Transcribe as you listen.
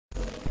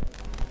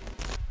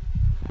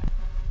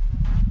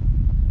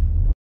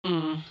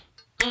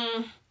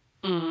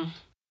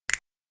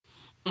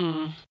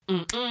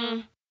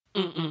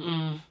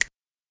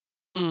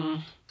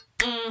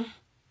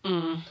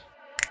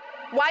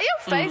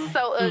face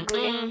so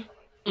ugly.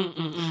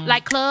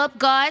 Like club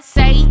guards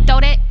say,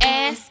 throw that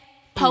ass,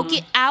 poke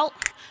it out.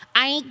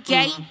 I ain't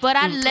gay, but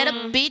I let a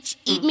bitch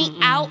eat me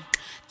out.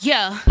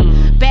 Yeah,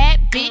 bad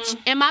bitch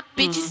and my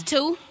bitches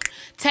too.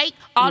 Take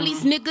all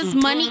these niggas'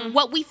 money,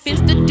 what we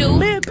finna do?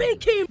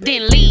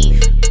 Then leave,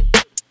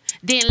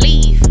 then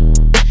leave.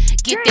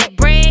 Get that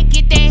bread,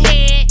 get that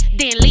head,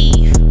 then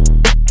leave,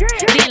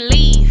 then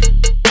leave.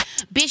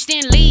 Bitch,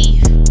 then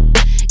leave.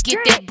 Get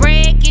that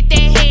bread, get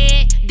that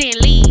head, then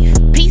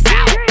leave. Peace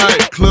out. Hey,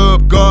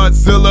 Club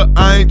Godzilla,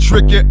 I ain't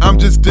tricking, I'm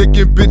just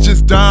dicking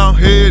bitches down,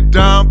 head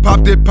down.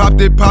 Pop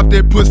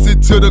that pussy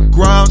to the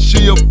ground.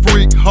 She a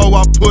freak, hoe,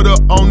 I put her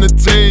on the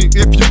team.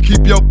 If you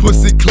keep your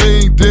pussy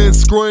clean, then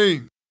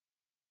scream.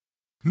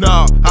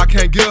 Nah, I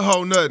can't give a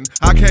hoe nothing.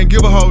 I can't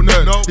give a hoe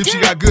nothing. No. If she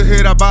got good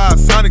head, I buy a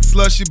Sonic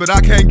slushy, but I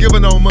can't give her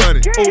no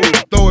money. Ooh,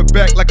 throw it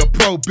back like a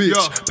pro bitch.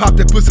 Pop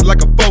that pussy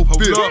like a faux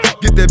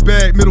bitch. Get that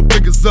bag, middle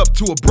fingers up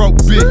to a broke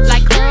bitch.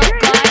 Like club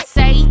guards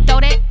say,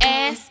 throw that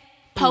ass,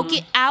 poke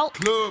it out.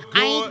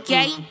 I ain't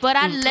gay, but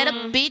I let a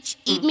bitch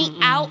eat me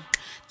out.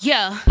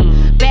 Yeah,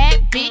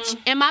 bad bitch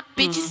and my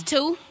bitches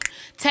too.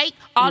 Take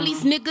all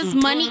these niggas'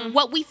 money,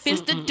 what we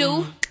finna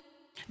do?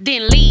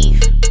 Then leave,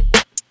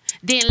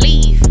 then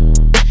leave.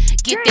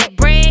 Get that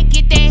bread,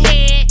 get that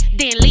head,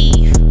 then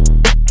leave,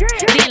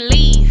 then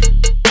leave.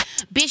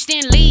 Bitch,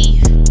 then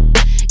leave.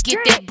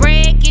 Get that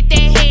bread, get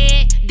that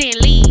head, then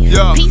leave.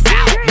 Yeah. Peace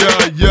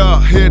out. Yeah,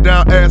 head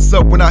down, ass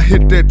up. When I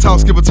hit that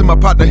toss, give it to my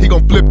partner, he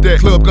gon' flip that.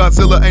 Club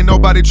Godzilla, ain't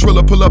nobody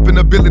triller. Pull up in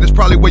the Billy, that's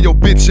probably where your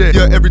bitch at.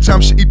 Yeah, every time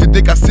she eat the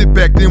dick, I sit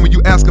back. Then when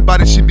you ask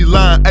about it, she be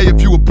lying. Hey,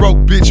 if you a broke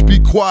bitch, be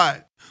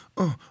quiet.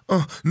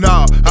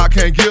 Nah, I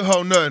can't give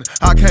her nothing.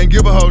 I can't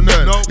give her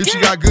nothing. No. If she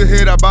got good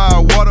head, I buy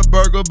a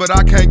Whataburger, but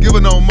I can't give her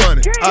no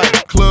money.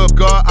 Club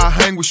guard, I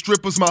hang with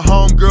strippers. My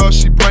homegirl,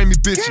 she bring me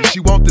bitches.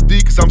 She want the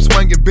D, cause I'm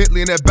swinging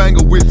Bentley and that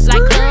banger with me.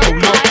 Like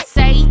club guard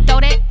say,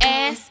 throw that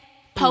ass,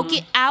 poke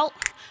it out.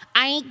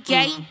 I ain't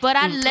gay, but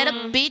I let a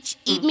bitch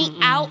eat me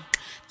out.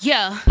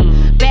 Yeah,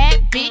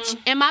 bad bitch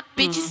and my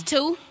bitches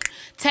too.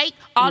 Take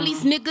all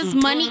these niggas'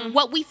 money,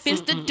 what we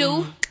finna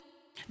do?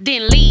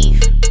 Then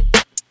leave,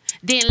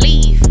 then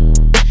leave.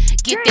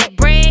 Get that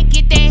bread,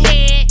 get that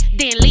head,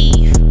 then leave.